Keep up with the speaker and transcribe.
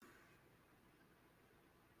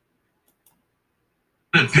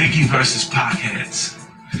to Biggie versus Pac heads.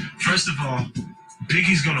 First of all,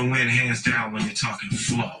 Biggie's gonna win hands down when you're talking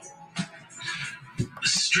flow.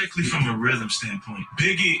 Strictly from a rhythm standpoint,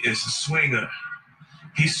 Biggie is a swinger.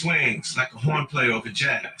 He swings like a horn player over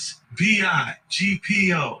jazz.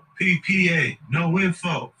 B-I-G-P-O, P-P-A, no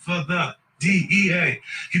info for the D-E-A.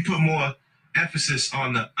 He put more emphasis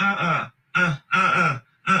on the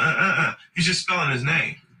He's just spelling his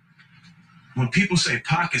name. When people say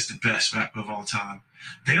Pac is the best rapper of all time,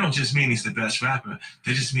 they don't just mean he's the best rapper.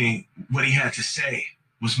 They just mean what he had to say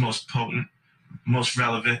was most potent, most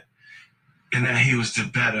relevant, and that he was the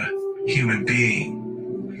better human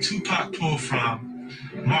being. Tupac pulled from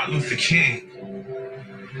Martin Luther King,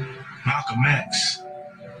 Malcolm X,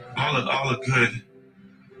 all the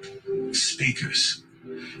good speakers.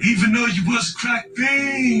 Even though you was a crack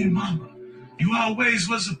fiend, mama, you always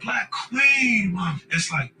was a black queen, mama.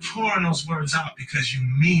 It's like pouring those words out because you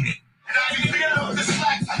mean it.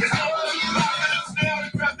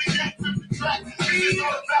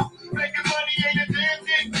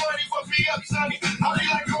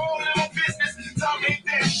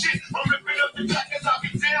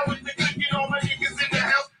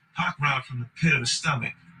 Pac rhymed from the pit of the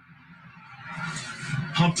stomach.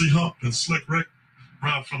 Humpty Hump and Slick Rick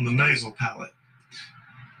rhymed from the nasal palate.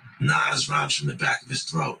 Nas rhymes from the back of his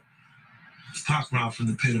throat. Pac rhymed from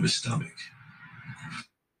the pit of his stomach.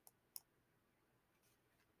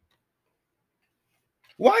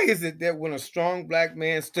 Why is it that when a strong black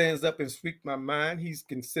man stands up and speaks my mind, he's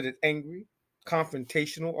considered angry,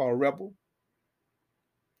 confrontational, or a rebel?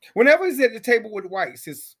 Whenever he's at the table with whites,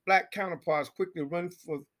 his black counterparts quickly run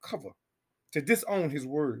for cover to disown his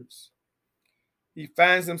words. He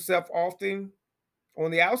finds himself often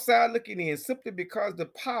on the outside looking in simply because the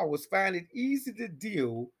powers find it easy to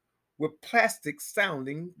deal with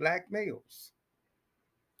plastic-sounding black males.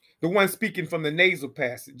 The one speaking from the nasal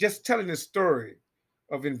passage, just telling a story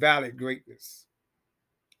of invalid greatness,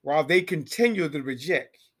 while they continue to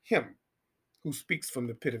reject him who speaks from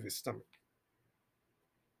the pit of his stomach.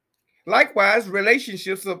 Likewise,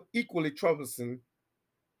 relationships are equally troublesome.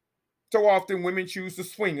 So often women choose the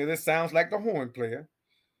swinger that sounds like the horn player.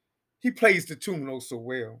 He plays the tune oh so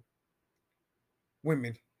well.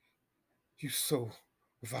 Women, you so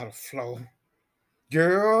without a flow.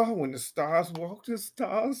 Girl, when the stars walk, the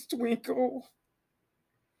stars twinkle.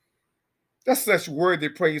 That's such worthy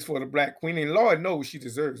praise for the black queen, and Lord knows she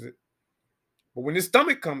deserves it. But when his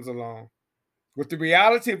stomach comes along, with the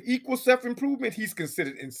reality of equal self-improvement, he's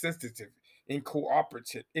considered insensitive,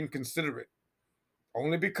 incooperative, inconsiderate,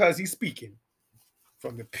 only because he's speaking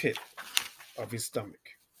from the pit of his stomach.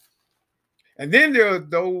 And then there are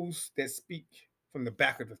those that speak from the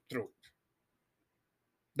back of the throat.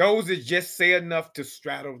 Those that just say enough to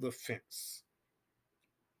straddle the fence.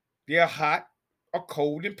 They're hot or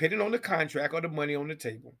cold, depending on the contract or the money on the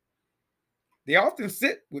table. They often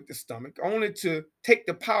sit with the stomach only to take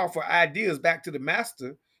the powerful ideas back to the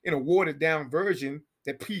master in a watered-down version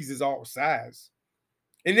that pleases all sides.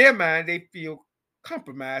 In their mind, they feel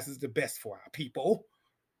compromise is the best for our people,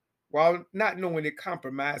 while not knowing that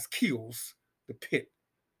compromise kills the pit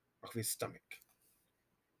of his stomach.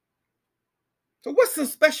 So what's so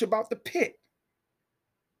special about the pit?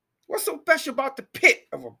 What's so special about the pit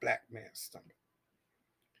of a black man's stomach?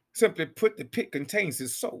 Simply put, the pit contains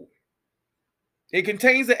his soul. It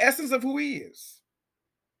contains the essence of who he is.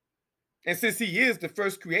 And since he is the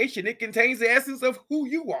first creation, it contains the essence of who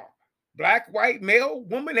you are. Black, white, male,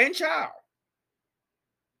 woman, and child.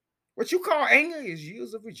 What you call anger is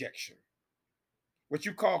years of rejection. What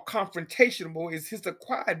you call confrontational is his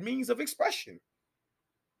acquired means of expression.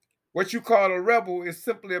 What you call a rebel is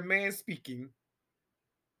simply a man speaking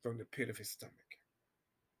from the pit of his stomach.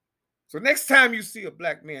 So next time you see a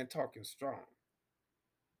black man talking strong,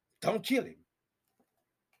 don't kill him.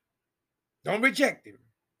 Don't reject him.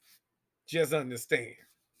 Just understand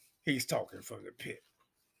he's talking from the pit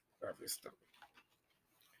of his stomach.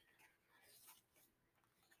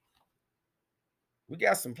 We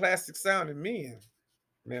got some plastic sounding men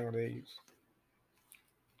nowadays.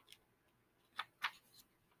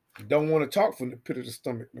 Don't want to talk from the pit of the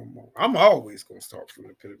stomach no more. I'm always going to talk from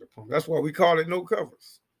the pit of the stomach. That's why we call it no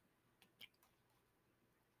covers.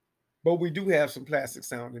 But we do have some plastic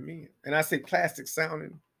sounding men. And I say plastic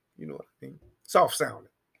sounding, you know what I mean? Soft sounding.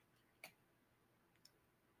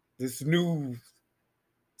 This new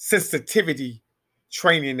sensitivity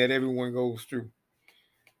training that everyone goes through.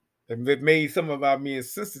 And it made some of our men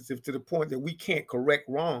sensitive to the point that we can't correct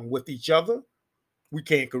wrong with each other. We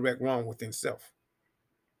can't correct wrong within self.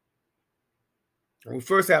 And we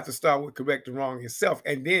first have to start with correcting wrong in self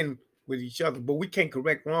and then with each other, but we can't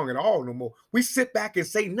correct wrong at all no more. We sit back and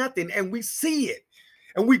say nothing, and we see it,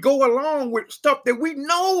 and we go along with stuff that we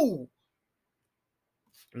know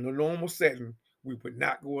in the normal setting we would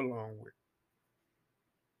not go along with.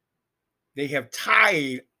 They have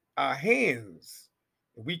tied our hands,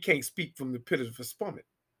 and we can't speak from the pit of the stomach.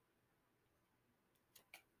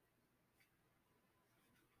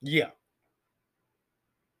 Yeah.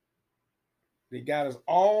 They got us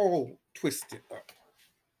all twisted up.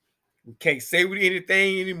 We can't say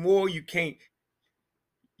anything anymore. You can't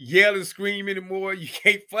yell and scream anymore. You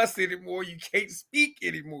can't fuss anymore. You can't speak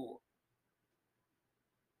anymore.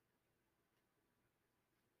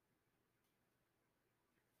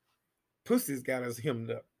 Pussies got us hemmed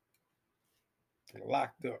up and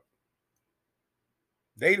locked up.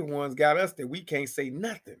 They the ones got us that we can't say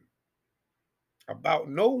nothing about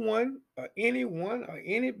no one or anyone or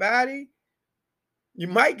anybody. You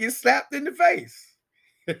might get slapped in the face.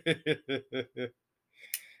 Had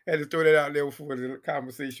to throw that out there for the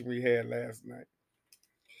conversation we had last night.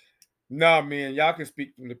 Nah, man, y'all can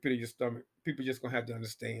speak from the pit of your stomach. People just gonna have to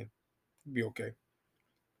understand. It'll be okay.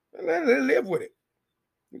 Let live with it.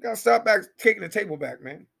 We gotta start back taking the table back,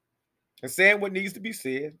 man, and saying what needs to be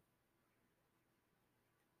said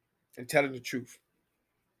and telling the truth.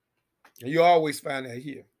 And you always find that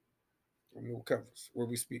here on No Covers, where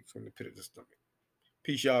we speak from the pit of the stomach.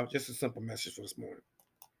 Peace, y'all. Just a simple message for this morning.